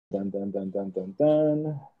Dun, dun, dun, dun, dun,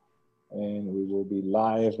 dun. And we will be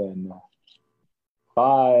live in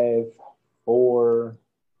 5, 4,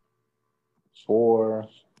 4,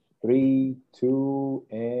 3, 2,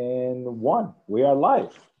 and 1. We are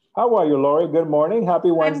live. How are you, Lori? Good morning.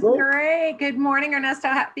 Happy Wednesday. I'm great. Good morning, Ernesto.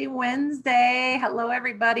 Happy Wednesday. Hello,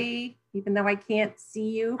 everybody. Even though I can't see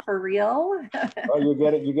you for real. Oh,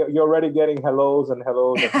 you're already getting hellos and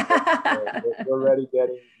hellos. You're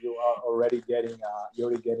already getting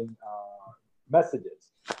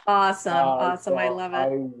messages. Awesome. Awesome. I love it. I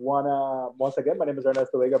wanna, once again, my name is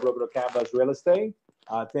Ernesto Vega, broker of Canvas Real Estate.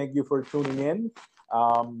 Thank you for tuning in.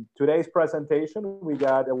 Today's presentation, we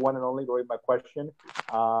got a one and only Lori McQuestion,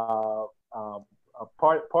 a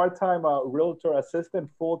part-time realtor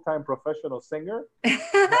assistant, full-time professional singer.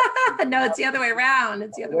 No, it's the other way around.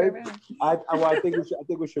 It's the other way around. I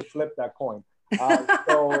think we should flip that coin.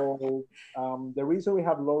 The reason we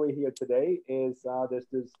have Lori here today is there's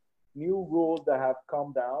this new rules that have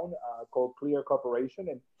come down called Clear Corporation,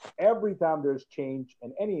 and every time there's change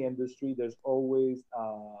in any industry, there's always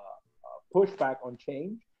pushback on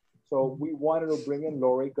change. So we wanted to bring in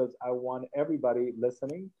Lori because I want everybody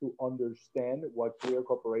listening to understand what Clear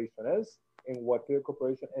Corporation is and what Clear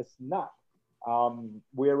Corporation is not.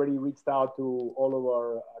 We already reached out to all of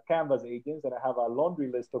our Canvas agents, and I have a laundry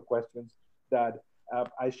list of questions that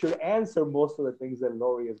I should answer most of the things that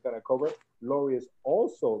Lori is going to cover. Lori is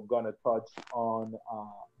also going to touch on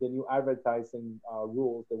the new advertising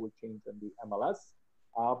rules that will change in the MLS.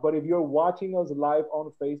 But if you're watching us live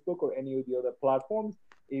on Facebook or any of the other platforms,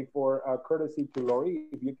 for courtesy to Lori,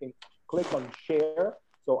 if you can click on share,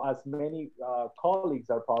 so as many colleagues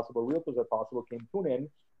as possible, realtors as possible, can tune in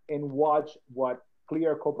and watch what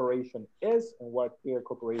Clear Corporation is and what Clear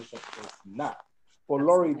Corporation is not. For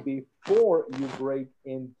Lori, before you break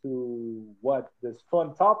into what this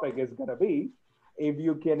fun topic is going to be, if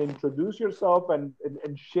you can introduce yourself and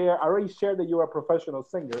share. I already shared that you're a professional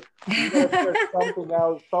singer. You got to share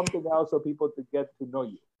something else so people to get to know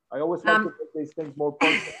you. I always like to make these things more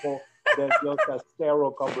personal than just a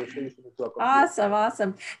sterile conversation.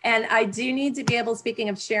 Awesome. And I do need to be able, speaking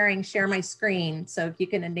of sharing, share my screen. So if you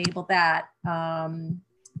can enable that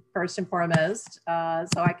first and foremost, so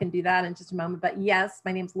I can do that in just a moment. But yes,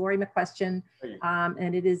 my name is Lori McQuestion,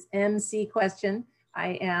 and it is MC Question.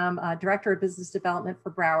 I am Director of Business Development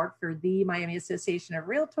for Broward for the Miami Association of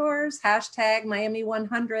Realtors, hashtag Miami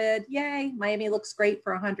 100. Yay, Miami looks great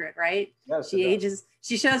for 100, right? Yes,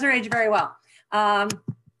 she shows her age very well.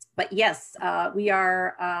 But yes,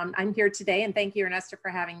 I'm here today, and thank you, Ernesto, for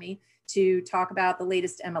having me to talk about the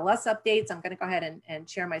latest MLS updates. I'm gonna go ahead and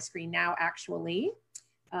share my screen now, actually.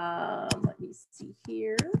 Let me see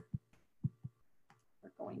here.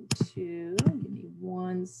 We're going to, give me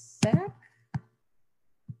one sec.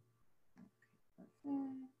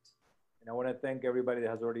 And I want to thank everybody that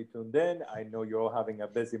has already tuned in. I know you're all having a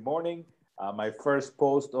busy morning. My first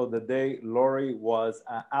post of the day, Lori, was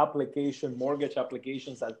mortgage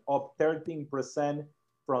applications at up 13%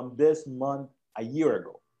 from this month a year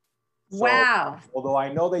ago. So, wow. Although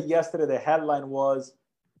I know that yesterday the headline was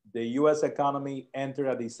the U.S. economy entered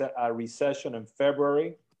a recession in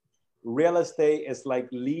February, real estate is like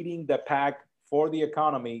leading the pack for the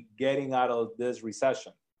economy getting out of this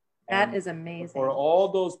recession. That is amazing. For all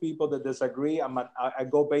those people that disagree, I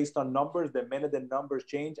go based on numbers. The minute the numbers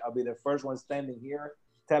change, I'll be the first one standing here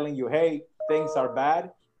telling you, hey, things are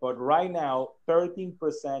bad. But right now,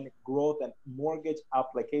 13% growth in mortgage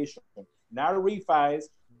application. Not refis,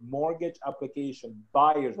 mortgage application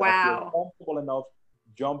buyers that feel comfortable enough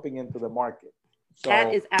jumping into the market. So,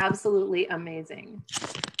 that is absolutely amazing.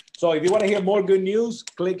 So if you want to hear more good news,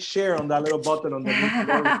 click share on that little button on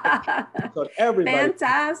the so everybody.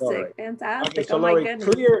 Fantastic. Okay, so Lori,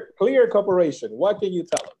 Clear Corporation, what can you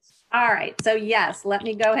tell us? All right, so yes, let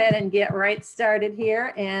me go ahead and get right started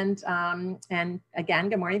here. And again,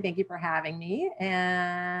 good morning. Thank you for having me.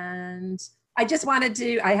 And I just wanted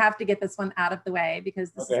to, I have to get this one out of the way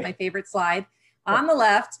because this is my favorite slide. On the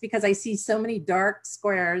left, because I see so many dark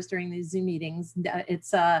squares during these Zoom meetings,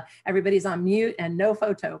 it's everybody's on mute and no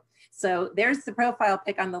photo. So there's the profile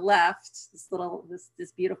pic on the left,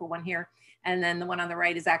 this beautiful one here. And then the one on the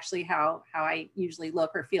right is actually how I usually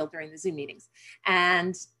look or feel during the Zoom meetings.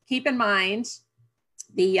 And keep in mind,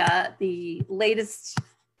 the latest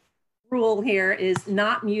rule here is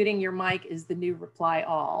not muting your mic is the new reply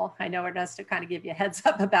all. I know Ernesto kind of give you a heads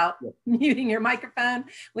up about muting your microphone.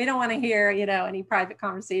 We don't want to hear, any private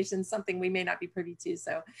conversations, something we may not be privy to.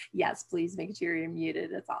 So yes, please make sure you're muted.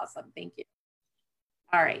 That's awesome. Thank you.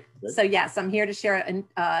 All right. So yes, I'm here to share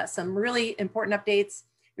some really important updates.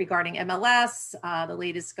 regarding MLS, the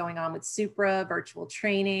latest going on with Supra, virtual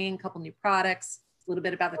training, a couple new products, a little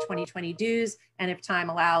bit about the 2020 dues. And if time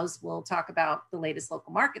allows, we'll talk about the latest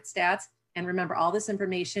local market stats. And remember, all this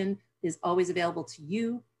information is always available to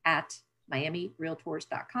you at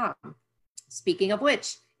miamirealtors.com. Speaking of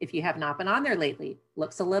which, if you have not been on there lately,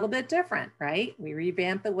 looks a little bit different, right? We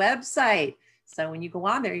revamped the website. So when you go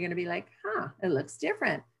on there, you're going to be like, huh, it looks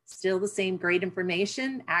different. Still the same great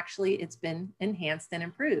information. Actually, it's been enhanced and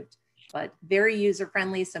improved, but very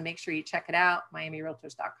user-friendly. So make sure you check it out,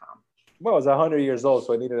 miamirealtors.com. Well, it's 100 years old,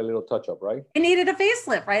 so it needed a little touch-up, right? It needed a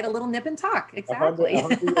facelift, right? A little nip and tuck, exactly.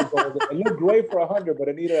 100 years old. It looked great for 100, but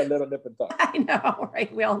it needed a little nip and tuck. I know,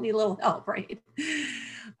 right? We all need a little help, right?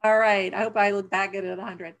 All right. I hope I look that good at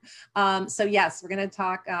 100. So yes, we're going to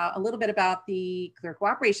talk a little bit about the clear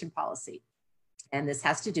cooperation policy. And this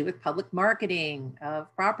has to do with public marketing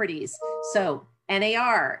of properties. So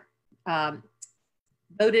NAR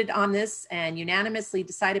voted on this and unanimously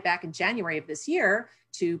decided back in January of this year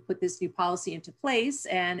to put this new policy into place.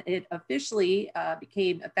 And it officially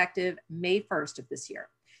became effective May 1st of this year.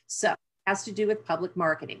 So it has to do with public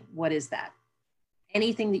marketing. What is that?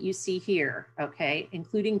 Anything that you see here, okay,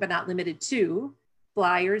 including but not limited to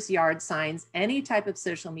flyers, yard signs, any type of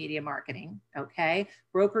social media marketing, okay,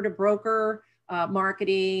 broker to broker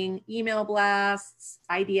marketing, email blasts,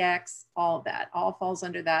 IDX, all of that, all falls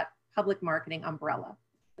under that public marketing umbrella.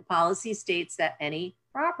 The policy states that any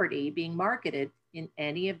property being marketed in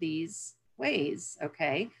any of these ways,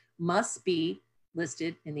 okay, must be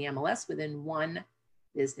listed in the MLS within 1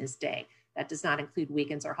 business day. That does not include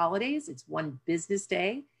weekends or holidays. It's 1 business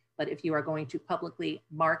day. But if you are going to publicly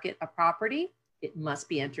market a property, it must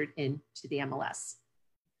be entered into the MLS.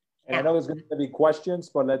 And I know there's going to be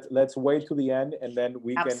questions, but let's wait to the end, and then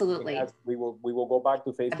we Absolutely. can we will go back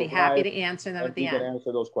to Facebook. I'd be happy to answer them at the end. And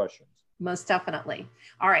answer those questions. Most definitely.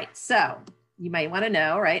 All right. So you might want to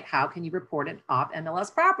know, right? How can you report an off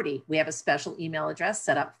MLS property? We have a special email address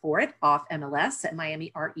set up for it,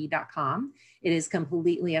 offmls@miamire.com. It is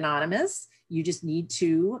completely anonymous. You just need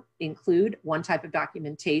to include one type of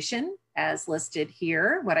documentation as listed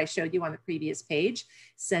here, what I showed you on the previous page.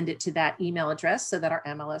 Send it to that email address so that our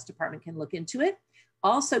MLS department can look into it.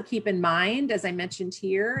 Also keep in mind, as I mentioned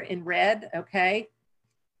here in red, okay,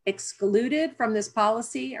 excluded from this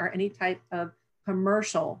policy are any type of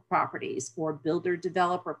commercial properties or builder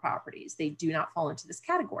developer properties. They do not fall into this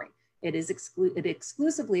category. It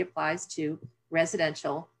exclusively applies to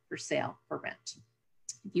residential for sale for rent.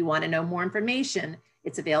 If you want to know more information,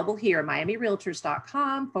 it's available here at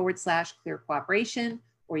miamirealtors.com/clear cooperation,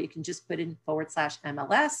 or you can just put in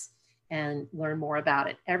 /MLS and learn more about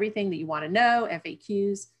it. Everything that you want to know,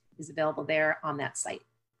 FAQs, is available there on that site.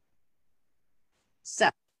 So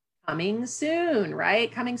coming soon,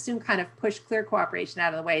 right? Coming soon kind of pushed clear cooperation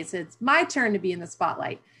out of the way. So it's my turn to be in the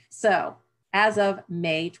spotlight. So as of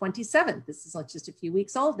May 27th, this is just a few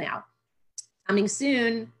weeks old now. Coming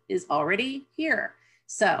soon is already here.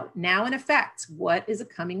 So now in effect, what is a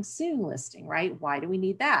coming soon listing, right? Why do we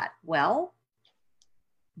need that? Well,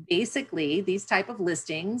 basically these type of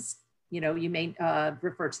listings, you know, you may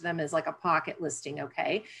refer to them as like a pocket listing,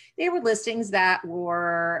 okay? They were listings that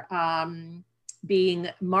were being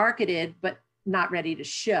marketed, but not ready to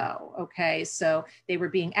show, okay? So they were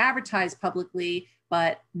being advertised publicly,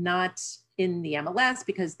 but not in the MLS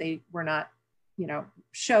because they were not, you know,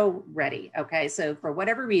 show ready, okay? So for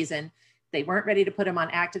whatever reason, they weren't ready to put them on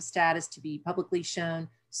active status to be publicly shown,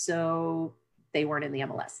 so they weren't in the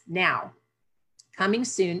MLS. Now, coming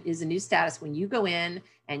soon is a new status. When you go in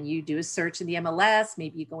and you do a search in the MLS,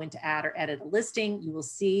 maybe you go in to add or edit a listing, you will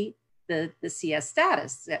see the CS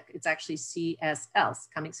status. It's actually CSL,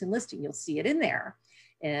 coming soon listing. You'll see it in there.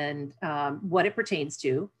 And what it pertains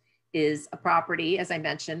to is a property, as I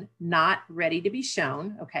mentioned, not ready to be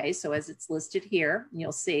shown. Okay, so as it's listed here,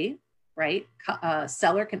 you'll see, right?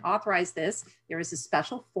 Seller can authorize this. There is a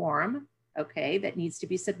special form, okay, that needs to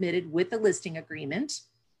be submitted with the listing agreement.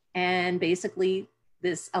 And basically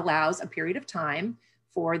this allows a period of time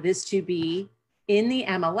for this to be in the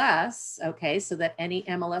MLS, okay, so that any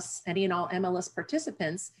and all MLS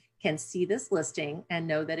participants can see this listing and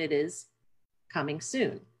know that it is coming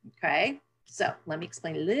soon, okay? So let me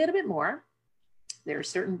explain a little bit more. There are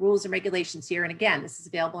certain rules and regulations here. And again, this is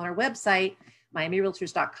available on our website,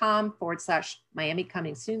 miamirealtors.com/Miami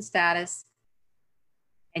coming soon status.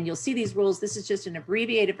 And you'll see these rules. This is just an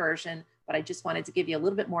abbreviated version, but I just wanted to give you a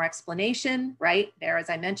little bit more explanation, right? There, as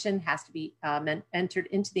I mentioned, has to be entered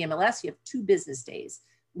into the MLS. You have 2 business days.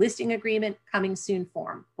 Listing agreement, coming soon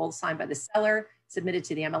form, both signed by the seller, submitted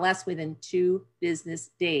to the MLS within 2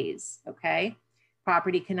 business days, okay?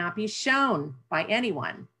 Property cannot be shown by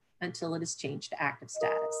anyone until it is changed to active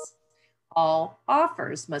status. All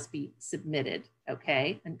offers must be submitted,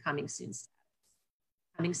 okay, and coming soon status.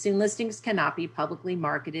 Coming soon listings cannot be publicly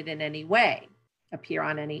marketed in any way, appear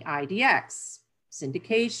on any IDX,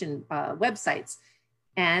 syndication websites,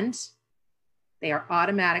 and they are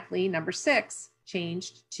automatically, number 6,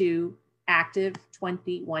 changed to active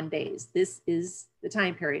 21 days. This is the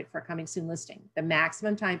time period for coming soon listing. The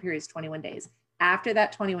maximum time period is 21 days. After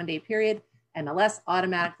that 21-day period, MLS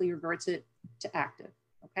automatically reverts it to active,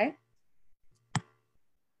 okay?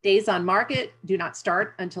 Days on market do not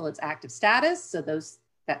start until it's active status. So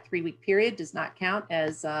that 3-week period does not count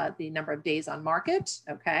as the number of days on market,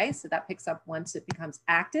 okay? So that picks up once it becomes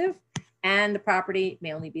active, and the property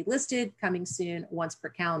may only be listed coming soon once per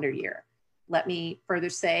calendar year. Let me further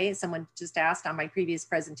say, someone just asked on my previous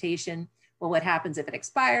presentation, well, what happens if it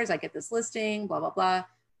expires? I get this listing, blah, blah, blah.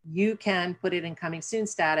 You can put it in coming soon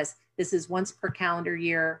status. This is once per calendar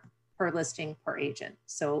year, per listing, per agent.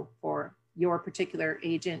 So for your particular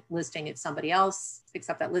agent listing, if somebody else picks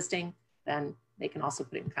up that listing, then they can also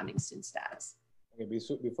put it in coming soon status. Okay,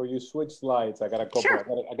 before you switch slides, I got a couple. Sure.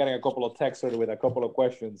 I got a couple of texts with a couple of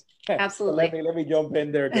questions. Absolutely. Let me jump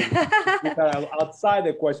in there outside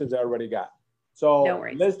the questions I already got. So no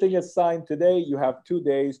worries. Listing is signed today. You have 2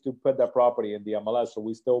 days to put that property in the MLS. So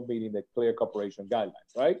we still meeting the Clear Corporation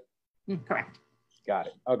guidelines, right? Correct. Got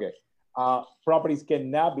it. Okay. Properties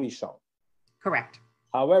cannot be shown. Correct.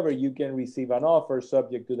 However, you can receive an offer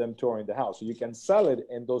subject to them touring the house. So you can sell it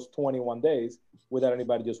in those 21 days without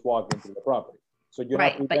anybody just walking into the property. So you're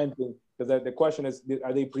not preventing, because the question is,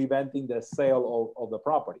 are they preventing the sale of the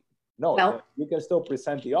property? No, well, you can still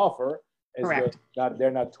present the offer. Correct.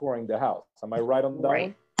 They're not touring the house. Am I right on that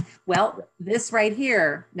one? Well, this right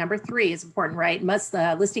here, number 3 is important, right?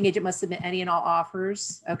 Listing agent must submit any and all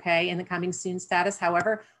offers, okay, in the coming soon status.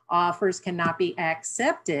 However, offers cannot be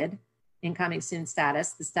accepted in coming soon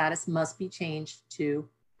status. The status must be changed to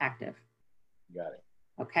active. Got it.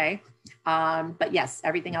 Okay. But yes,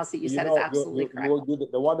 everything else that you said is absolutely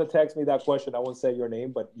correct. The one that texted me that question, I won't say your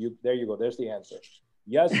name, but there you go. There's the answer.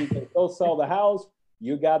 Yes, you can still sell the house.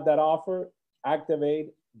 You got that offer, activate,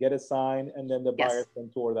 get it signed, and then the buyer can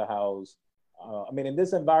tour the house. I mean, in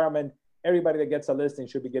this environment, everybody that gets a listing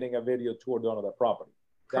should be getting a video tour done of the property.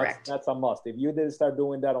 That's a must. If you didn't start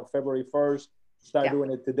doing that on February 1st, start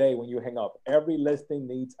doing it today when you hang up. Every listing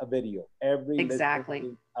needs a video. Every listing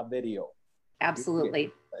needs a video.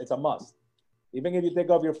 Absolutely. It's a must. Even if you take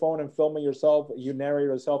off your phone and film it yourself, you narrate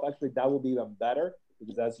yourself, actually that will be even better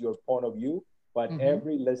because that's your point of view. But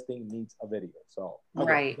every listing needs a video. So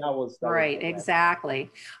that was exactly.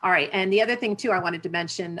 All right. And the other thing too, I wanted to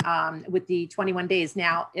mention with the 21 days.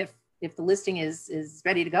 Now, if the listing is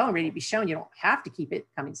ready to go and ready to be shown, you don't have to keep it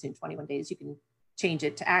coming soon 21 days. You can change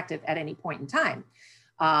it to active at any point in time.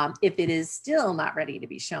 If it is still not ready to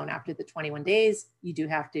be shown after the 21 days, you do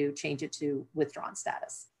have to change it to withdrawn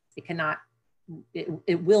status.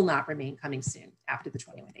 It will not remain coming soon after the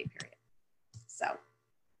 21-day period. So.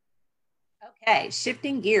 Okay,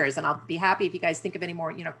 shifting gears, and I'll be happy if you guys think of any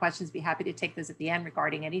more, questions, be happy to take those at the end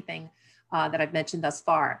regarding anything that I've mentioned thus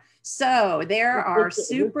far. So there are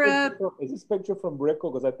Supra. Is this picture from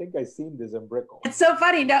Brickell? Because I think I've seen this in Brickell. It's so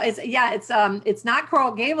funny. No, it's not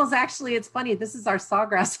Coral Gables. Actually, it's funny. This is our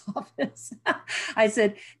Sawgrass office. I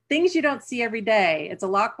said, things you don't see every day. It's a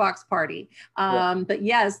lockbox party. But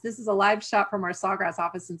yes, this is a live shot from our Sawgrass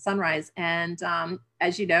office in Sunrise. And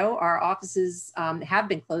as you know, our offices have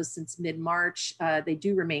been closed since mid-March. They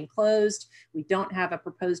do remain closed. We don't have a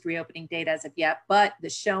proposed reopening date as of yet, but the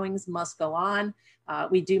showings must go on.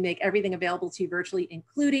 We do make everything available to you virtually,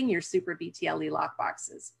 including your Supra BTLE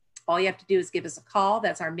lockboxes. All you have to do is give us a call.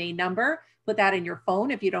 That's our main number. Put that in your phone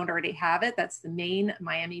if you don't already have it. That's the main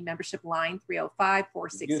Miami membership line,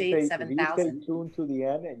 305-468-7000. If you stay tuned to the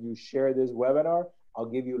end and you share this webinar, I'll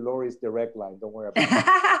give you Lori's direct line. Don't worry about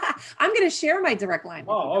it. I'm going to share my direct line.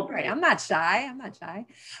 Oh, okay. Right. I'm not shy.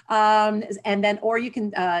 And then, or you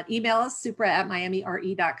can email us,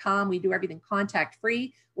 supra@miamire.com. We do everything contact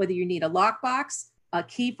free, whether you need a lockbox, a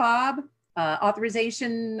key fob,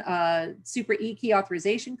 authorization, Supra e-key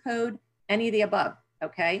authorization code, any of the above.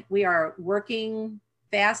 Okay. We are working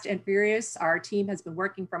fast and furious. Our team has been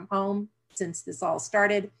working from home since this all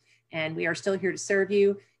started, and we are still here to serve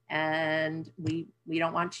you. And we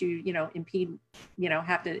don't want you,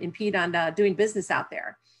 have to impede on doing business out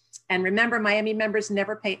there. And remember, Miami members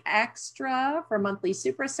never pay extra for monthly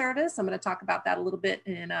Supra service. I'm going to talk about that a little bit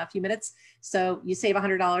in a few minutes. So you save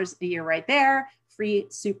 $100 a year right there. Free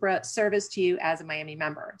Supra service to you as a Miami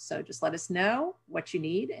member. So just let us know what you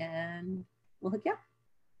need and we'll hook you up.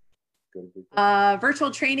 Good.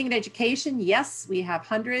 Virtual training and education. Yes, we have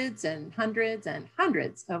hundreds and hundreds and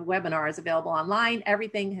hundreds of webinars available online.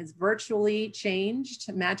 Everything has virtually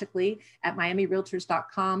changed magically at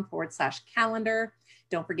miamirealtors.com/calendar.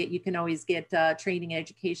 Don't forget, you can always get training and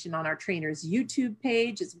education on our trainers YouTube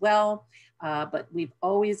page as well. But we've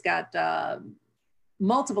always got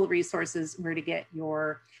multiple resources where to get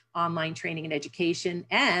your online training and education,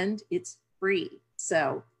 and it's free.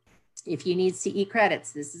 So if you need CE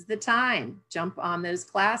credits, this is the time. Jump on those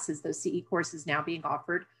classes, those CE courses now being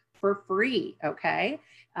offered for free, okay?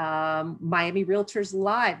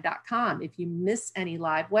 MiamiRealtorsLive.com. If you miss any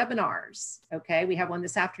live webinars, okay? We have one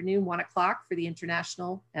this afternoon, 1 o'clock for the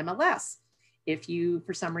International MLS. If you,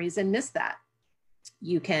 for some reason, missed that,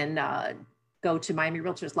 you can go to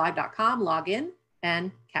MiamiRealtorsLive.com, log in,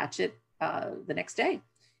 and catch it the next day.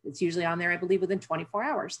 It's usually on there, I believe, within 24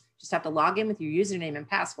 hours. Just have to log in with your username and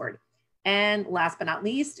password. And last but not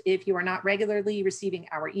least, if you are not regularly receiving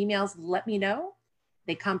our emails, let me know.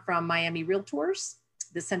 They come from Miami Realtors.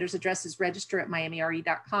 The sender's address is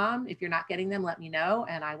register@miamire.com. If you're not getting them, let me know,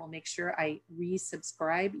 and I will make sure I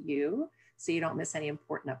resubscribe you so you don't miss any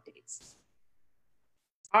important updates.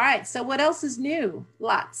 All right, so what else is new?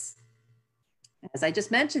 Lots. As I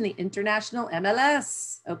just mentioned, the International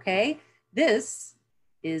MLS, okay? This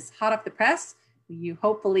is hot off the press. You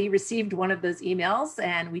hopefully received one of those emails,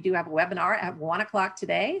 and we do have a webinar at 1 o'clock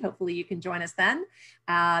today. Hopefully you can join us then.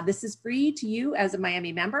 This is free to you as a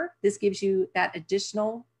Miami member. This gives you that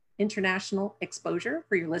additional international exposure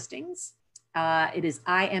for your listings. It is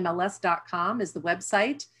imls.com is the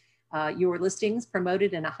website. Your listings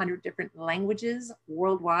promoted in 100 different languages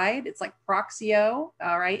worldwide. It's like Proxio,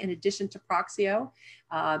 all right, in addition to Proxio.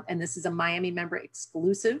 And this is a Miami member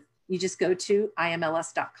exclusive. You just go to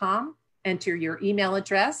imls.com, enter your email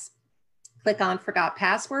address, click on Forgot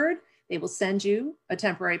Password. They will send you a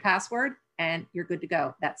temporary password and you're good to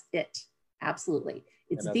go. That's it. Absolutely.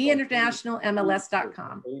 It's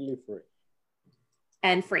theinternationalmls.com.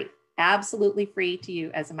 And free. Absolutely free to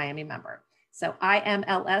you as a Miami member. So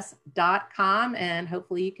imls.com, and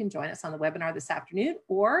hopefully you can join us on the webinar this afternoon,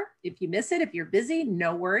 or if you miss it, if you're busy,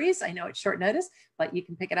 no worries. I know it's short notice, but you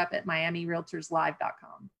can pick it up at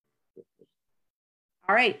miamirealtorslive.com.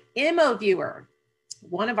 All right, ImmoViewer,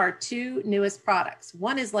 one of our 2 newest products.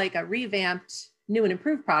 One is like a revamped, new and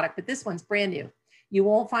improved product, but this one's brand new. You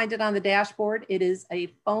won't find it on the dashboard. It is a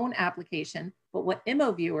phone application, but what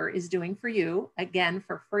ImmoViewer is doing for you, again,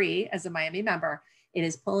 for free as a Miami member, it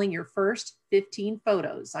is pulling your first 15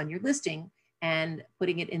 photos on your listing and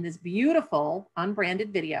putting it in this beautiful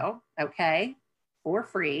unbranded video, okay, for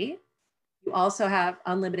free. You also have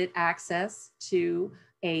unlimited access to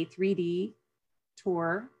a 3D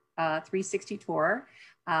tour, 360 tour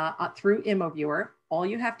through ImmoViewer. All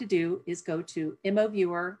you have to do is go to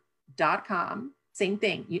immoviewer.com. Same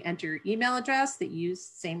thing. You enter your email address that you use,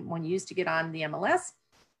 same one you used to get on the MLS.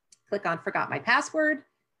 Click on Forgot My Password,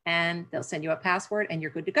 and they'll send you a password and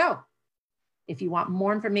you're good to go. If you want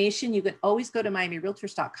more information, you can always go to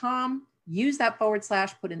miamirealtors.com, use that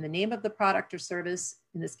 /, put in the name of the product or service.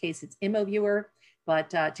 In this case, it's ImmoViewer, but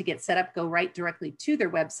to get set up, go right directly to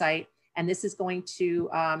their website. And this is going to,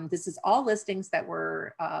 this is all listings that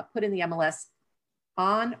were put in the MLS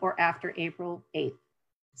on or after April 8th.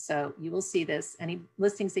 So you will see this, any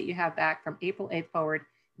listings that you have back from April 8th forward,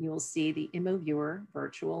 you will see the ImmoViewer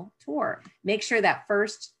virtual tour. Make sure that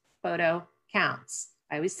first photo counts.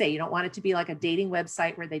 I always say you don't want it to be like a dating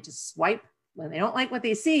website where they just swipe. When they don't like what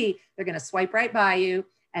they see, they're going to swipe right by you.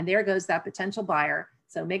 And there goes that potential buyer.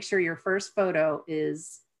 So make sure your first photo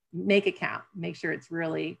is, make it count. Make sure it's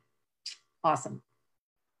really awesome.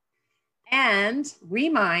 And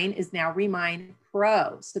Remine is now Remine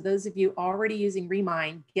Pro. So those of you already using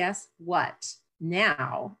Remine, guess what?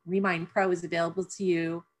 Now Remine Pro is available to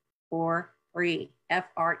you for free,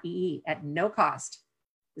 F-R-E-E, at no cost.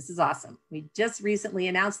 This is awesome. We just recently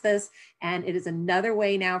announced this, and it is another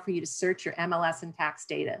way now for you to search your MLS and tax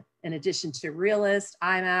data. In addition to Realist,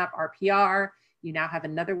 IMAP, RPR, you now have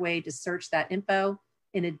another way to search that info.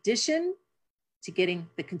 In addition to getting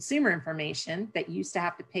the consumer information that used to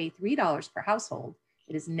have to pay $3 per household,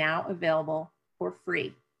 it is now available for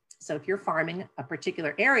free. So if you're farming a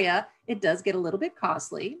particular area, it does get a little bit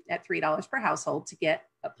costly at $3 per household to get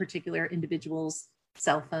a particular individual's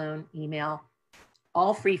cell phone, email,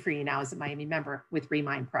 all free for you now as a Miami member with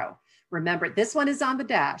Remine Pro. Remember, this one is on the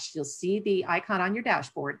dash. You'll see the icon on your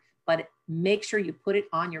dashboard, but make sure you put it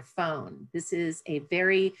on your phone. This is a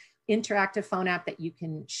very interactive phone app that you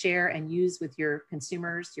can share and use with your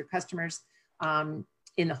consumers, your customers.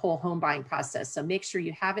 in the whole home buying process. So make sure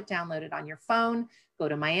you have it downloaded on your phone. Go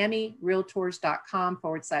to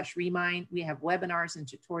miamirealtors.com/remind. We have webinars and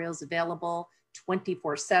tutorials available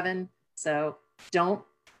 24/7. So don't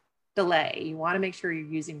delay. You want to make sure you're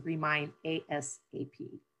using Remind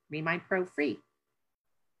ASAP. Remind Pro free.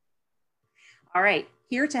 All right,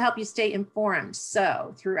 here to help you stay informed.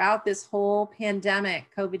 So throughout this whole pandemic,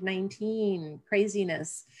 COVID-19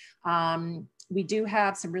 craziness, we do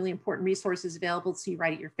have some really important resources available to you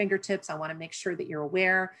right at your fingertips. I want to make sure that you're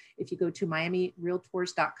aware. If you go to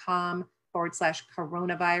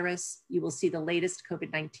miamirealtors.com/coronavirus, you will see the latest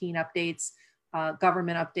COVID-19 updates,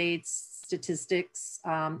 government updates, statistics,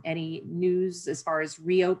 any news as far as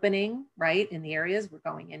reopening, right, in the areas. We're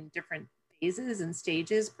going in different phases and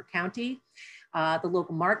stages per county. The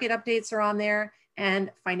local market updates are on there,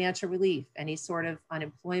 and financial relief, any sort of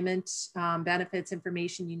unemployment benefits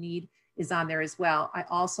information you need is on there as well. I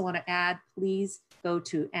also want to add, please go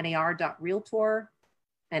to nar.realtor.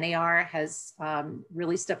 NAR has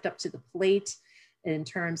really stepped up to the plate in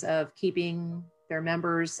terms of keeping their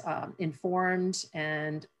members informed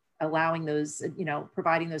and allowing those,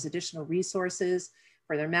 providing those additional resources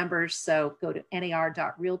for their members. So go to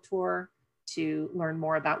nar.realtor to learn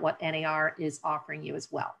more about what NAR is offering you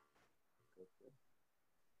as well.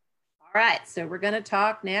 All right, so we're going to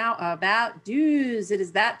talk now about dues. It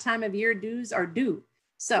is that time of year, dues are due.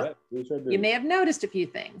 So you may have noticed a few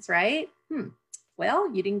things, right?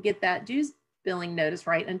 Well, you didn't get that dues billing notice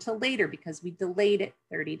right until later because we delayed it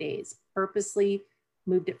 30 days, purposely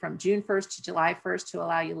moved it from June 1st to July 1st to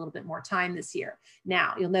allow you a little bit more time this year.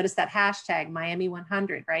 Now, you'll notice that hashtag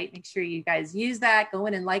Miami100, right? Make sure you guys use that. Go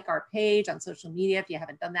in and like our page on social media if you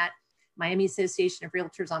haven't done that. Miami Association of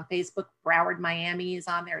Realtors on Facebook. Broward Miami is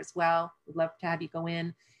on there as well. We'd love to have you go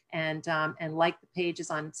in and like the pages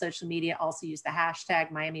on social media. Also use the hashtag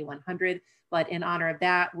Miami100. But in honor of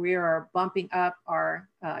that, we are bumping up our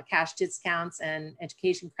cash discounts and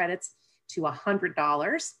education credits to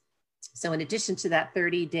 $100. So in addition to that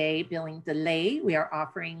 30-day billing delay, we are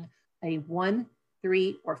offering a 1,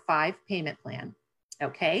 3, or 5 payment plan.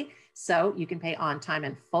 Okay, so you can pay on time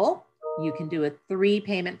and full. You can do a 3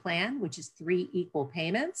 payment plan, which is 3 equal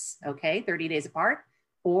payments, okay, 30 days apart.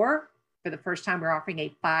 Or for the first time, we're offering a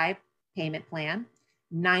 5 payment plan,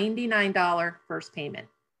 $99 first payment.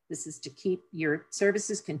 This is to keep your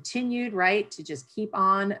services continued, right? To just keep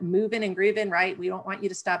on moving and grooving, right? We don't want you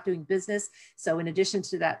to stop doing business. So in addition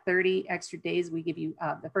to that 30 extra days, we give you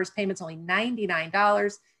the first payment's only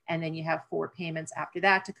 $99. And then you have 4 payments after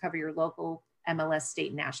that to cover your local MLS, state,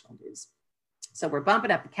 and national dues. So we're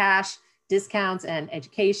bumping up the cash discounts and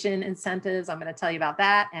education incentives. I'm going to tell you about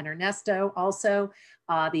that. And Ernesto also,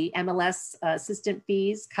 the MLS assistant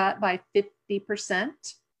fees cut by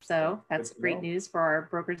 50%. So that's great news for our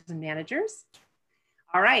brokers and managers.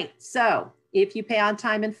 All right. So if you pay on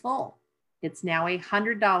time in full, it's now a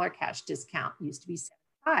 $100 cash discount. Used to be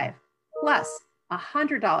 $75, plus a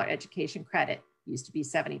 $100 education credit. Used to be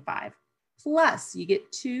 $75. Plus you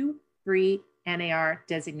get 2 free NAR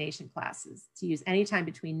designation classes to use anytime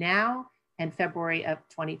between now and February of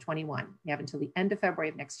 2021. You have until the end of February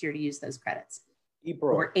of next year to use those credits.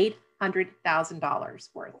 Or $800,000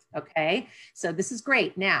 worth, okay? So this is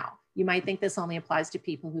great. Now, you might think this only applies to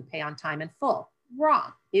people who pay on time in full.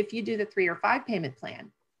 Wrong. If you do the 3 or 5 payment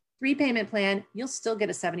plan, 3 payment plan, you'll still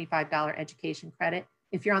get a $75 education credit.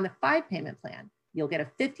 If you're on the 5 payment plan, you'll get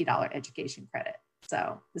a $50 education credit.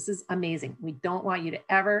 So this is amazing. We don't want you to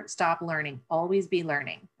ever stop learning. Always be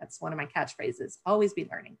learning. That's one of my catchphrases. Always be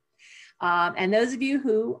learning. And those of you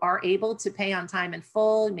who are able to pay on time in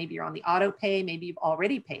full, maybe you're on the auto pay, maybe you've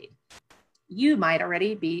already paid, you might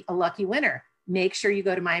already be a lucky winner. Make sure you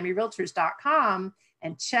go to miamirealtors.com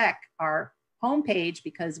and check our homepage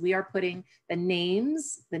because we are putting the name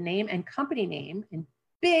and company name in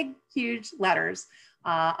big, huge letters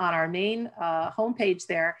on our main homepage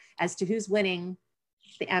there as to who's winning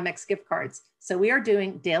the Amex gift cards. So we are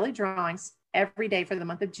doing daily drawings every day for the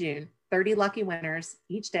month of June. 30 lucky winners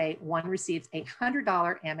each day. One receives a $100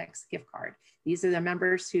 Amex gift card. These are the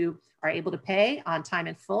members who are able to pay on time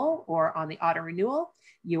in full or on the auto renewal.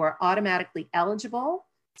 You are automatically eligible.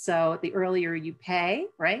 So the earlier you pay,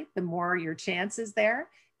 right, the more your chances there.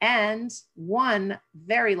 And one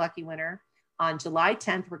very lucky winner on July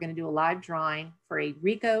 10th, we're going to do a live drawing for a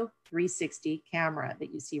Ricoh 360 camera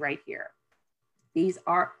that you see right here. These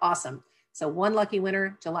are awesome. So one lucky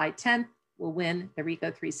winner, July 10th, will win the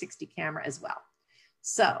Ricoh 360 camera as well.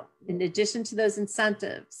 So in addition to those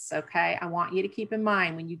incentives, okay, I want you to keep in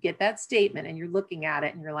mind when you get that statement and you're looking at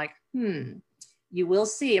it and you're like, you will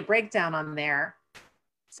see a breakdown on there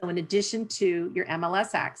So in addition to your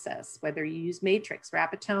MLS access, whether you use Matrix,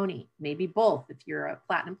 Rapatoni, maybe both if you're a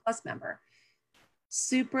Platinum Plus member,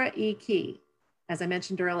 Supra eKey, as I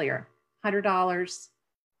mentioned earlier, $100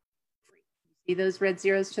 free. See those red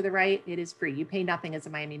zeros to the right? It is free. You pay nothing as a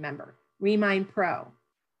Miami member. Remind Pro,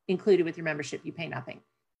 included with your membership, you pay nothing.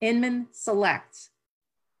 Inman Select,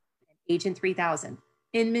 Agent 3000,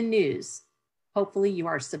 Inman News. Hopefully you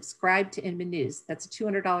are subscribed to Inman News. That's a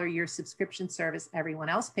 $200 a year subscription service everyone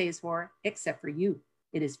else pays for, except for you.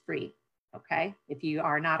 It is free, okay? If you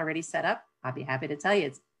are not already set up, I'll be happy to tell you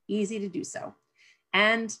it's easy to do so.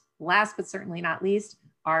 And last but certainly not least,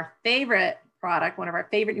 our favorite product, one of our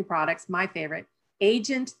favorite new products, my favorite,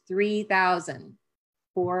 Agent 3000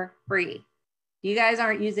 for free. If you guys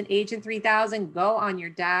aren't using Agent 3000, go on your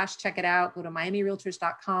dash, check it out. Go to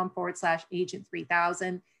miamirealtors.com/Agent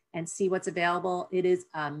 3000 and see what's available. It is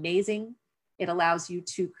amazing. It allows you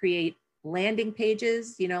to create landing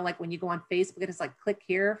pages, you know, like when you go on Facebook, it's like click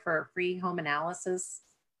here for free home analysis.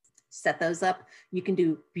 Set those up. You can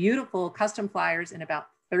do beautiful custom flyers in about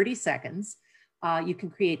 30 seconds. You can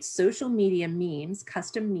create social media memes,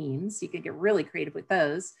 custom memes. You can get really creative with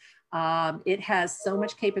those. It has so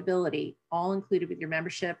much capability, all included with your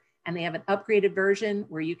membership. And they have an upgraded version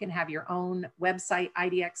where you can have your own website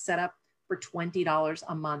IDX set up for $20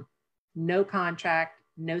 a month. No contract,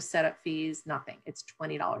 no setup fees, nothing. It's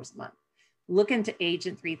 $20 a month. Look into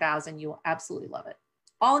Agent 3000. You will absolutely love it.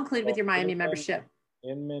 All included with your Miami membership.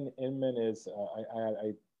 Inman is,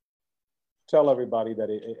 I tell everybody that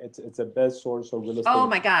it's a best source of real estate. Oh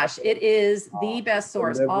my gosh, it is the best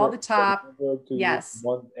source. All the top. Yes.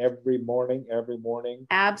 Every morning.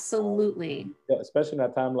 Absolutely. Especially in a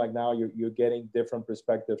time like now, you're getting different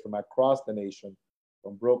perspectives from across the nation,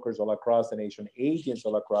 from brokers all across the nation, agents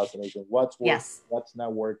all across the nation. What's working, yes, what's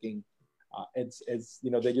not working. It's you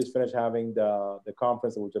know, they just finished having the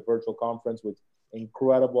conference, which was a virtual conference with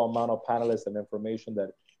incredible amount of panelists and information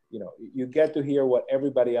that, you know, you get to hear what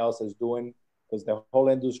everybody else is doing, because the whole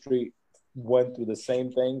industry went through the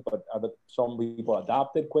same thing, but some people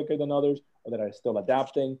adopted quicker than others, or that are still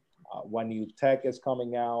adapting. When new tech is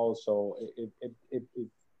coming out. So if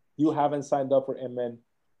you haven't signed up for Inman,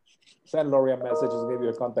 send Lori a message, just give you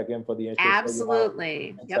a contact info. The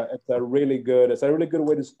absolutely. It's a really good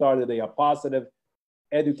way to start the day, a positive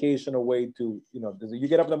educational way to, you know, you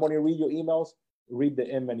get up in the morning, read your emails, read the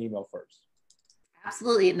Inman email first.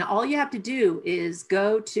 Absolutely. And all you have to do is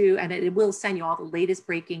go to, and it will send you all the latest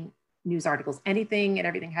breaking news articles, anything and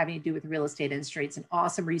everything having to do with the real estate industry. It's an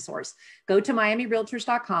awesome resource. Go to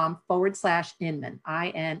miamirealtors.com/Inman,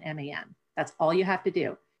 INMAN. That's all you have to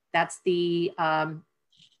do. That's the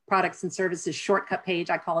products and services shortcut page.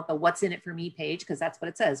 I call it the what's in it for me page, because that's what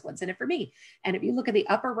it says, what's in it for me. And if you look at the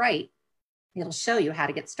upper right, it'll show you how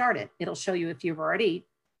to get started. It'll show you if you've already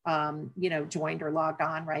you know, joined or logged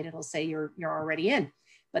on, right? It'll say you're already in.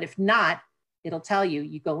 But if not, it'll tell you,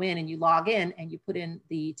 you go in and you log in and you put in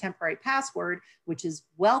the temporary password, which is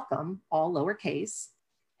welcome, all lowercase,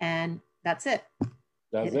 and that's it.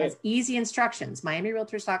 It has easy instructions,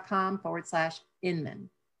 miamirealtors.com/Inman.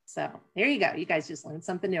 So there you go. You guys just learned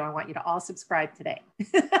something new. I want you to all subscribe today.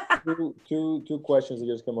 two questions that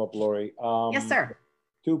just came up, Lori. Yes, sir.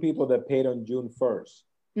 Two people that paid on June 1st.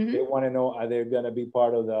 Mm-hmm. They want to know, are they going to be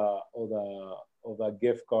part of the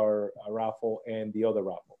gift card raffle and the other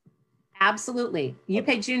raffle? Absolutely. You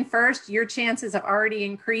pay June 1st, your chances have already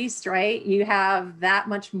increased, right? You have that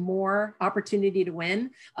much more opportunity to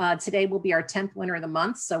win. Today will be our 10th winner of the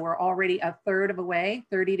month. So we're already a third of a way,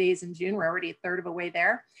 30 days in June. We're already a third of a way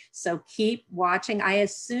there. So keep watching. I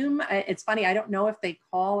assume, it's funny, I don't know if they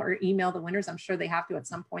call or email the winners. I'm sure they have to at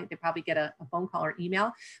some point. They probably get a phone call or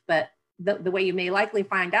email, but the way you may likely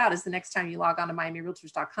find out is the next time you log on to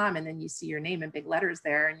miamirealtors.com and then you see your name in big letters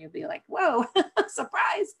there and you'll be like, whoa,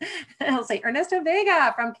 surprise. And it'll say Ernesto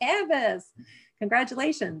Vega from Canvas.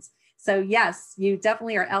 Congratulations. So yes, you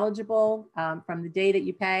definitely are eligible from the day that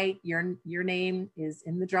you pay. Your name is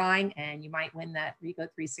in the drawing and you might win that Ricoh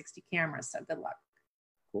 360 camera. So good luck.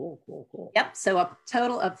 Cool. Yep. So a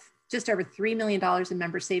total of just over $3 million in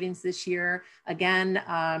member savings this year. Again,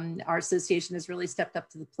 our association has really stepped up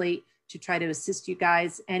to the plate to try to assist you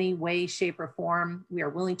guys any way, shape, or form. We are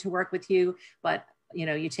willing to work with you, but you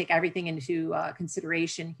know, you take everything into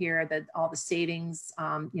consideration here, that all the savings,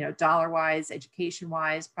 you know, dollar-wise,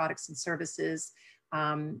 education-wise, products and services,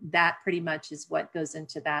 that pretty much is what goes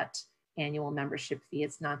into that annual membership fee.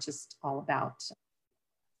 It's not just all about.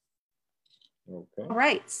 Okay. All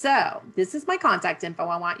right, so this is my contact info.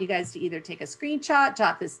 I want you guys to either take a screenshot,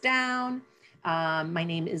 jot this down. My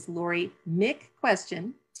name is Lori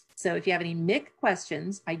McQuestion. So if you have any MIC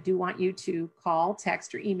questions, I do want you to call,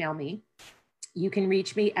 text, or email me. You can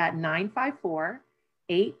reach me at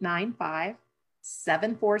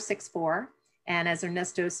 954-895-7464. And as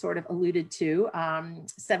Ernesto sort of alluded to,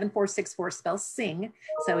 7464 spells sing.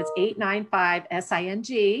 So it's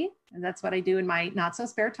 895-SING. And that's what I do in my not so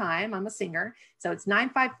spare time. I'm a singer. So it's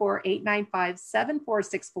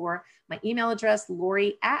 954-895-7464. My email address,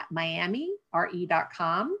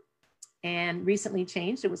 Lori@miamire.com. And recently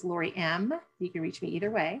changed. It was Lori M. You can reach me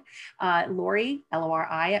either way. Lori, Lori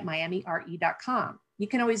 @miamire.com. You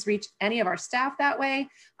can always reach any of our staff that way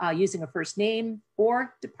using a first name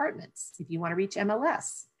or departments. If you want to reach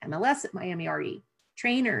MLS @miamire,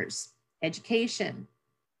 trainers, education,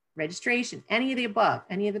 registration, any of the above,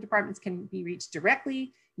 any of the departments can be reached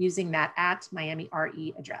directly using that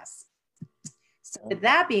 @miamire address. So with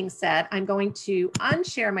that being said, I'm going to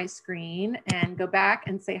unshare my screen and go back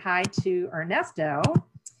and say hi to Ernesto.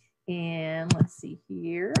 And let's see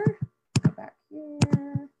here. Go back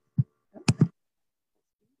here.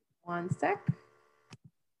 One sec.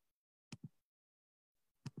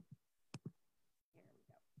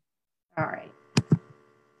 All right.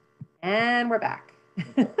 And we're back.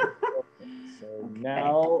 So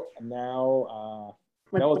now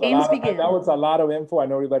Let the games begin. that was a lot of info. I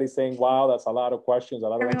know everybody's saying, wow, that's a lot of questions.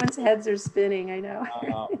 Everyone's heads are spinning, I know.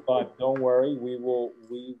 But don't worry, we will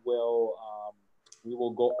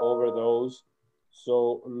go over those.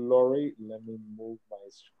 So Lori, let me move my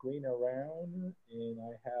screen around, and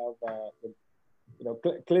I have,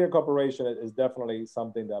 Clear Corporation is definitely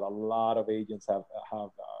something that a lot of agents have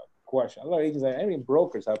questions. A lot of agents, and even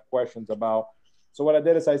brokers, have questions about. So what I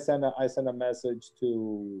did is I sent a message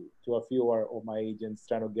to a few of my agents,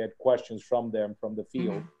 trying to get questions from them from the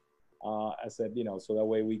field. I said, so that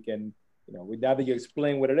way we can, now that you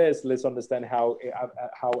explain what it is, let's understand how it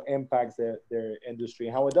impacts their industry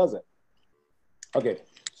and how it doesn't. Okay,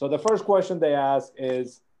 so the first question they ask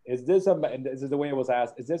is this and this is the way it was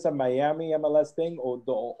asked, is this a Miami MLS thing, or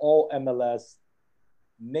do all MLS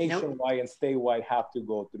nationwide and statewide have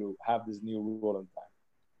this new rule in time?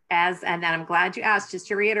 And then I'm glad you asked, just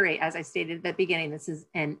to reiterate, as I stated at the beginning, this is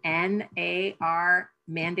an NAR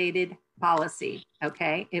mandated policy,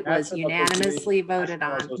 okay? It was unanimously voted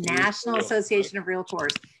on. National Association of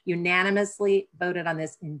Realtors unanimously voted on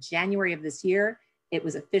this in January of this year. It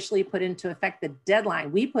was officially put into effect. The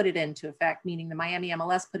deadline, we put it into effect, meaning the Miami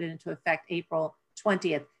MLS put it into effect April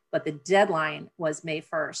 20th, but the deadline was May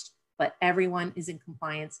 1st. But everyone is in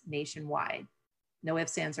compliance nationwide. No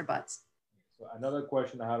ifs, ands, or buts. So another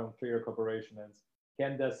question I had on Clear Corporation is,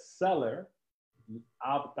 can the seller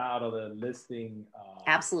opt out of the listing?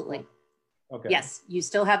 Absolutely. Okay. Yes, you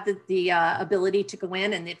still have the ability to go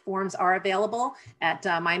in, and the forms are available at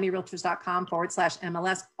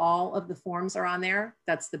miamirealtors.com/MLS. All of the forms are on there.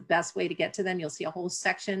 That's the best way to get to them. You'll see a whole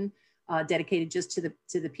section dedicated just to the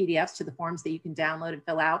PDFs, to the forms that you can download and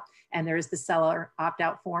fill out. And there is the seller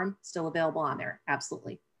opt-out form still available on there.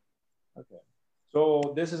 Absolutely. Okay.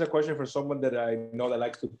 So this is a question for someone that I know that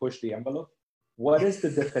likes to push the envelope. What is the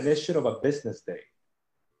definition of a business day?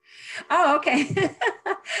 Oh, okay.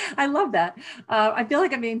 I love that. I feel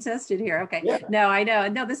like I'm being tested here. Okay. Yeah. No, I know.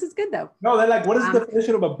 No, this is good though. No, they're like, what is the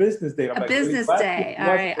definition of a business day? I'm business day. All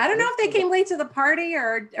right. I don't know if they came late to the party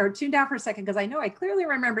or tuned out for a second, because I know I clearly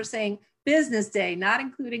remember saying business day, not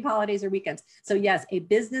including holidays or weekends. So yes, a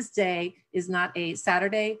business day is not a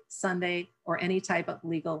Saturday, Sunday, or any type of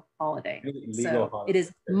legal holiday. Holiday. It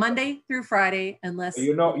is Monday through Friday, unless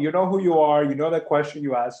you know who you are. You know the question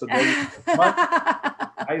you asked. So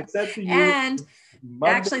I said to you, and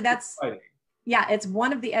Monday actually that's Friday. Yeah, it's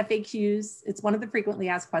one of the FAQs. It's one of the frequently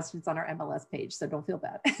asked questions on our MLS page. So don't feel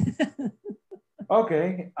bad.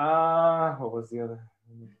 Okay. What was the other?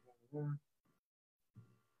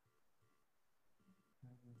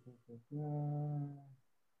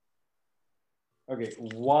 Okay,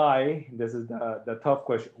 why? This is the tough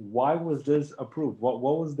question. Why was this approved? What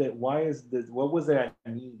was the? Why is this? What was there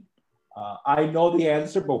a need? I know the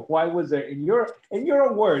answer, but why was there, in your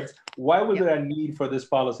own words, why was there a need for this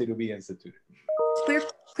policy to be instituted?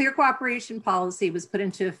 Clear cooperation policy was put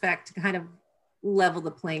into effect to kind of level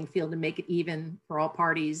the playing field and make it even for all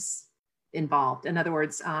parties involved. In other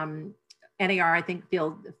words, NAR, I think,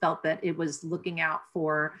 felt that it was looking out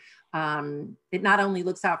for, it not only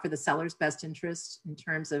looks out for the seller's best interest in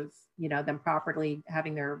terms of, them properly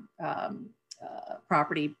having their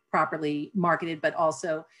property properly marketed, but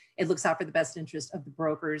also it looks out for the best interest of the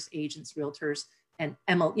brokers, agents, realtors, and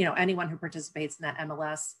anyone who participates in that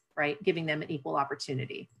MLS, right? Giving them an equal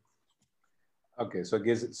opportunity. Okay, so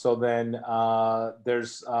then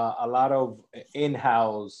there's a lot of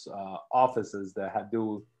in-house offices that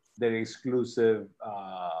do their exclusive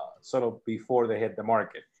sort of before they hit the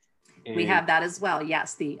market. We have that as well.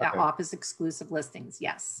 Yes, the okay. office exclusive listings.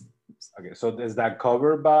 Yes. Okay, so is that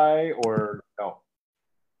covered by or no?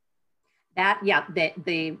 That, yeah,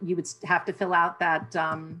 you would have to fill out that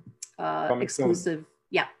exclusive. Soon.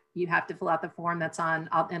 Yeah, you have to fill out the form that's on.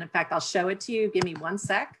 And in fact, I'll show it to you. Give me one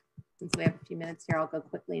sec. Since we have a few minutes here, I'll go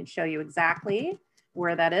quickly and show you exactly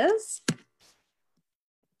where that is.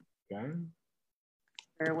 Okay.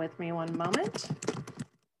 Bear with me one moment.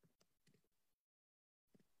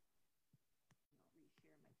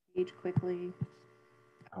 Page quickly.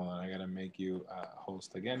 Hold on, I gotta make you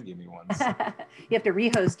host again. Give me one second. You have to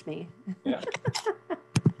rehost me. Yeah.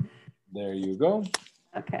 There you go.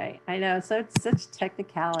 Okay, I know. So it's such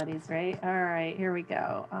technicalities, right? All right, here we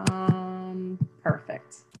go.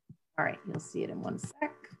 Perfect. All right, you'll see it in one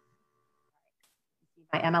sec.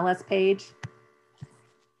 My MLS page.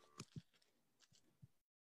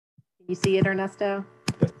 Can you see it, Ernesto?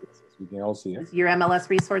 Yes, we can all see it. Your MLS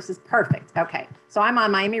resources, perfect. Okay, so I'm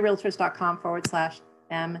on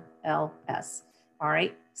miamirealtors.com/MLS. All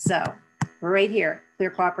right, so we're right here, clear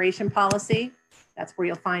cooperation policy. That's where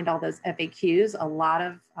you'll find all those FAQs, a lot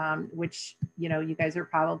of which, you know, you guys are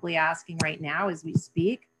probably asking right now as we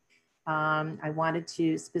speak. I wanted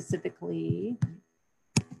to specifically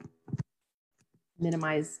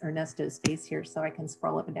minimize Ernesto's face here so I can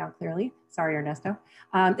scroll up and down clearly. Sorry, Ernesto.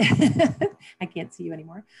 I can't see you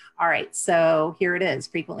anymore. All right, so here it is,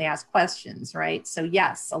 frequently asked questions, right? So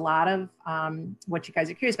yes, a lot of what you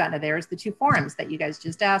guys are curious about. Now there's the two forums that you guys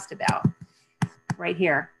just asked about right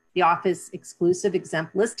here. The office exclusive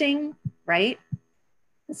exempt listing, right?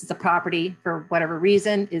 This is a property for whatever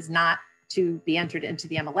reason is not to be entered into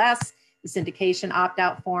the MLS. The syndication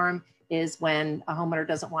opt-out form is when a homeowner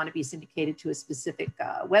doesn't want to be syndicated to a specific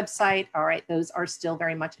website. All right, those are still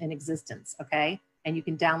very much in existence, okay? And you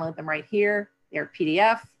can download them right here. They're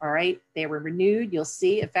PDF, all right? They were renewed, you'll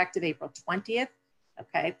see, effective April 20th.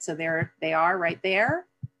 Okay, so they are right there.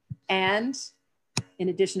 And in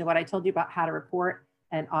addition to what I told you about how to report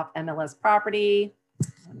an off MLS property,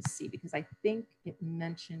 let me see, because I think it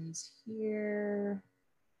mentions here.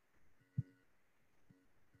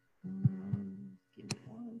 Give me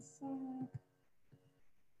one sec.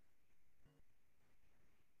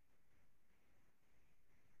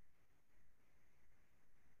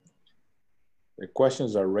 The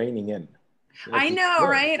questions are raining in. I know,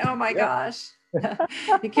 right? Oh my gosh.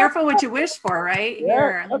 Be careful what you wish for, right? Yeah.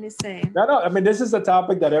 Here, let me see. No, I mean, this is a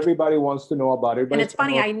topic that everybody wants to know about. And it's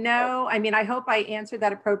funny, I know, I mean, I hope I answered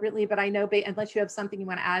that appropriately, but I know, unless you have something you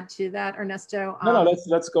want to add to that, Ernesto. No,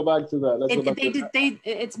 let's go back to that.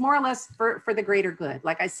 It's more or less for the greater good.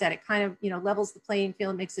 Like I said, it kind of, you know, levels the playing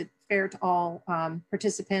field, makes it fair to all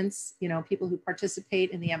participants, you know, people who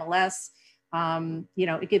participate in the MLS. You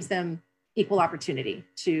know, it gives them equal opportunity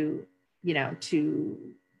to, you know, to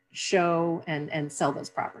show and sell those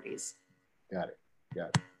properties. Got it.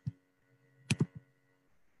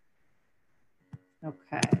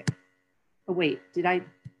 Okay. Oh wait,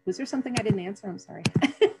 was there something I didn't answer? I'm sorry.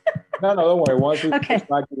 No, don't worry. Once we get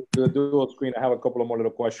back to the dual screen, I have a couple of more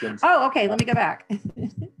little questions. Oh, okay. Let me go back. You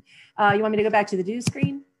want me to go back to the dual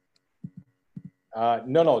screen?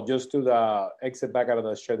 No, just to the exit back out of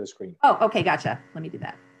the share the screen. Oh, okay. Gotcha. Let me do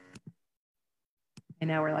that. And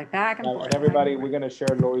now we're like back and forth. And everybody, we're going to share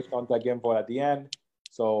Lori's contact info at the end,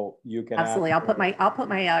 so you can. Absolutely, I'll put my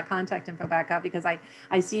contact info back up because I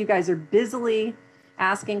see you guys are busily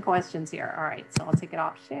asking questions here. All right, so I'll take it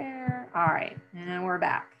off share. All right, and we're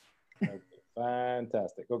back. Okay,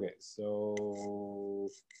 fantastic. Okay, so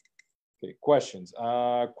questions.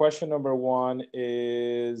 Question number one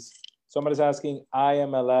is somebody's asking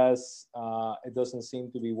IMLS. It doesn't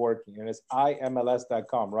seem to be working, and it's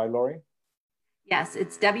imls.com, right, Lori? Yes,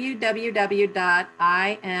 it's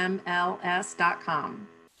www.imls.com.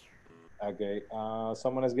 Okay,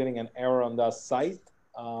 someone is getting an error on that site.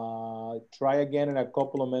 Try again in a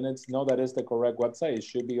couple of minutes. No, that is the correct website. It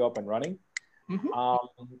should be up and running.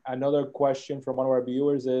 Another question from one of our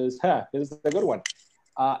viewers is, this is a good one.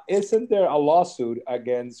 Isn't there a lawsuit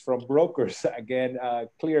from brokers against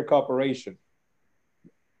Clear Corporation?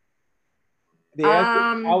 The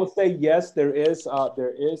answer, I would say yes. There is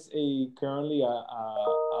currently a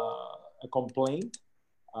complaint,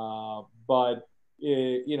 but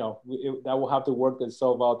you know, that will have to work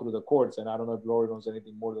itself out through the courts. And I don't know if Lori knows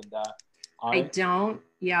anything more than that. I don't.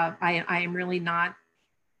 Yeah, I am really not,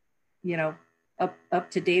 you know, up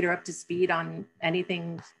to date or up to speed on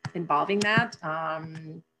anything involving that.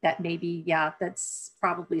 That maybe, yeah, that's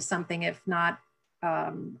probably something, if not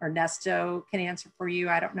Ernesto can answer for you.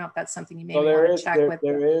 I don't know if that's something you maybe So want to check with.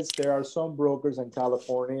 There are some brokers in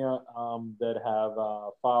California that have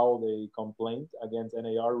filed a complaint against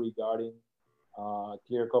NAR regarding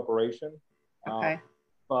Clear Corporation. Okay.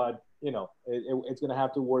 But you know, it's going to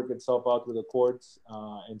have to work itself out through the courts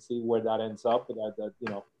and see where that ends up. That you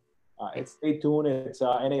know, stay tuned. It's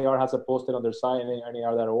NAR has it posted on their site,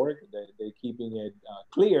 nar.org. They're keeping it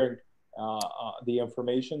clear, the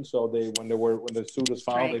information. So when the suit was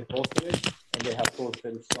filed, they posted it, and they have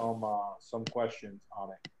posted some questions on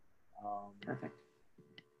it. Perfect.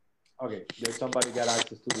 Okay, there's somebody got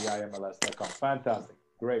access to the IMLS.com. Fantastic.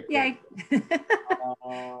 Great. Yay.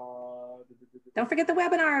 Don't forget the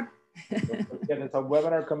webinar. There's a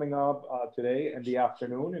webinar coming up today in the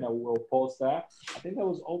afternoon, and I will post that. I think that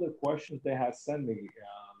was all the questions they had sent me.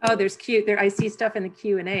 Oh, there's I see stuff in the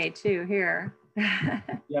Q&A too here. Yeah,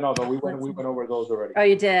 no, but we went over those already. Oh,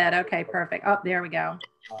 you did? Okay, perfect. Oh, there we go.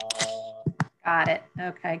 Got it.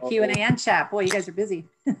 Okay, Q&A and chat. Boy, you guys are busy.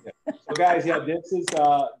 Yeah. So guys, yeah, this is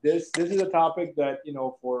a topic that, you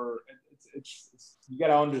know, it's you got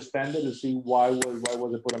to understand it to see why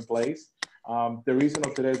was it put in place. The reason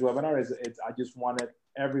of today's webinar is I just wanted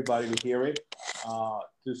everybody to hear it,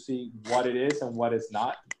 to see what it is and what it's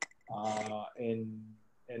not. And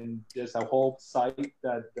there's a whole site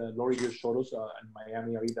that Lori just showed us at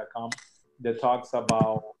miamire.com that talks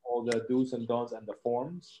about all the do's and don'ts and the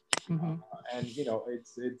forms. Mm-hmm. And you know,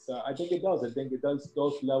 I think it does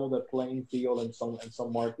level the playing field in some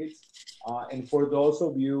markets. And for those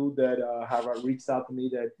of you that have reached out to me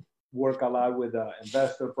that work a lot with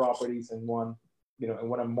investor properties and want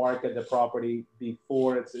to market the property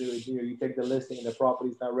before you take the listing and the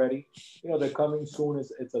property's not ready, the coming soon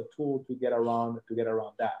it's a tool to get around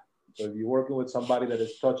that. So if you're working with somebody that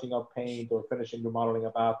is touching up paint or finishing remodeling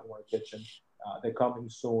a bathroom or a kitchen, the coming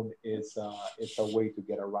soon is a way to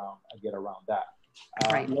get around that.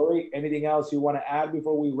 Right. Lori, anything else you want to add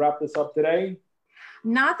before we wrap this up today?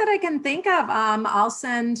 Not that I can think of. I'll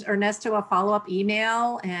send Ernesto a follow-up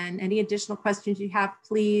email, and any additional questions you have,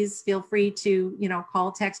 please feel free to,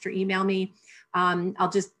 call, text, or email me. I'll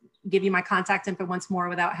just give you my contact info once more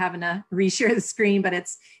without having to reshare the screen, but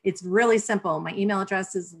it's really simple. My email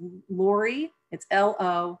address is Lori. It's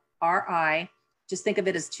Lori. Just think of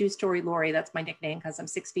it as two-story Lori. That's my nickname because I'm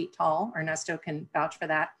 6 feet tall. Ernesto can vouch for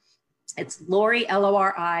that. It's Lori,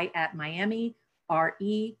 Lori, at miamire.com.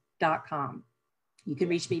 You can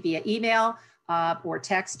reach me via email or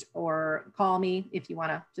text or call me if you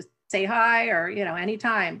want to just say hi or,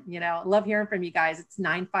 anytime. Love hearing from you guys. It's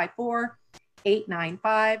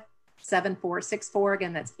 954-895-7464.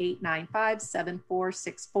 Again, that's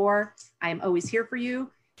 895-7464. I am always here for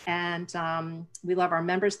you. And we love our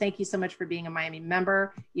members. Thank you so much for being a Miami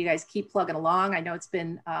member. You guys keep plugging along. I know it's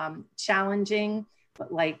been challenging,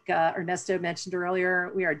 but like Ernesto mentioned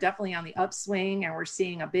earlier, we are definitely on the upswing, and we're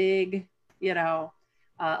seeing a big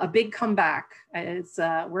comeback. It's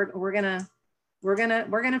we're gonna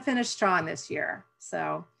finish strong this year.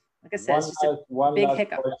 So, like I said, it's just a big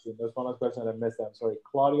hiccup. There's one last question I missed. I'm sorry.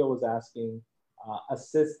 Claudia was asking,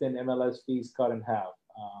 assistant MLS fees cut in half.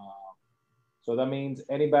 So that means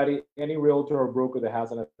any realtor or broker that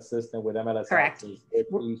has an assistant with MLS correct. Access, their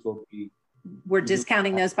fees will be. We're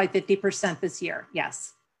discounting those by 50% this year.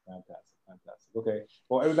 Yes. Fantastic. Okay.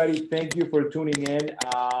 Well, everybody, thank you for tuning in.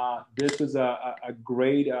 This was a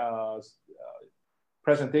great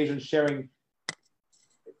presentation, sharing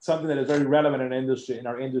something that is very relevant in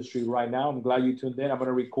our industry right now. I'm glad you tuned in. I'm going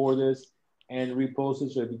to record this and repost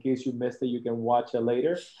it, so in case you missed it, you can watch it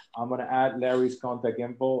later. I'm going to add Larry's contact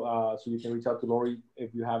info, so you can reach out to Lori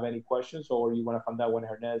if you have any questions, or you want to find out when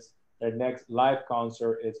her next live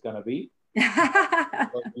concert is going to be. So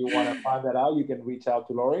if you want to find that out, you can reach out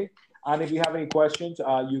to Lori. And if you have any questions,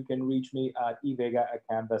 you can reach me at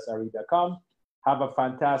evega@canvasre.com. Have a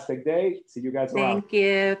fantastic day. See you guys around. Thank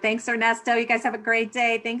you. Thanks, Ernesto. You guys have a great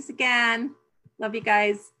day. Thanks again. Love you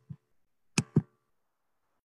guys.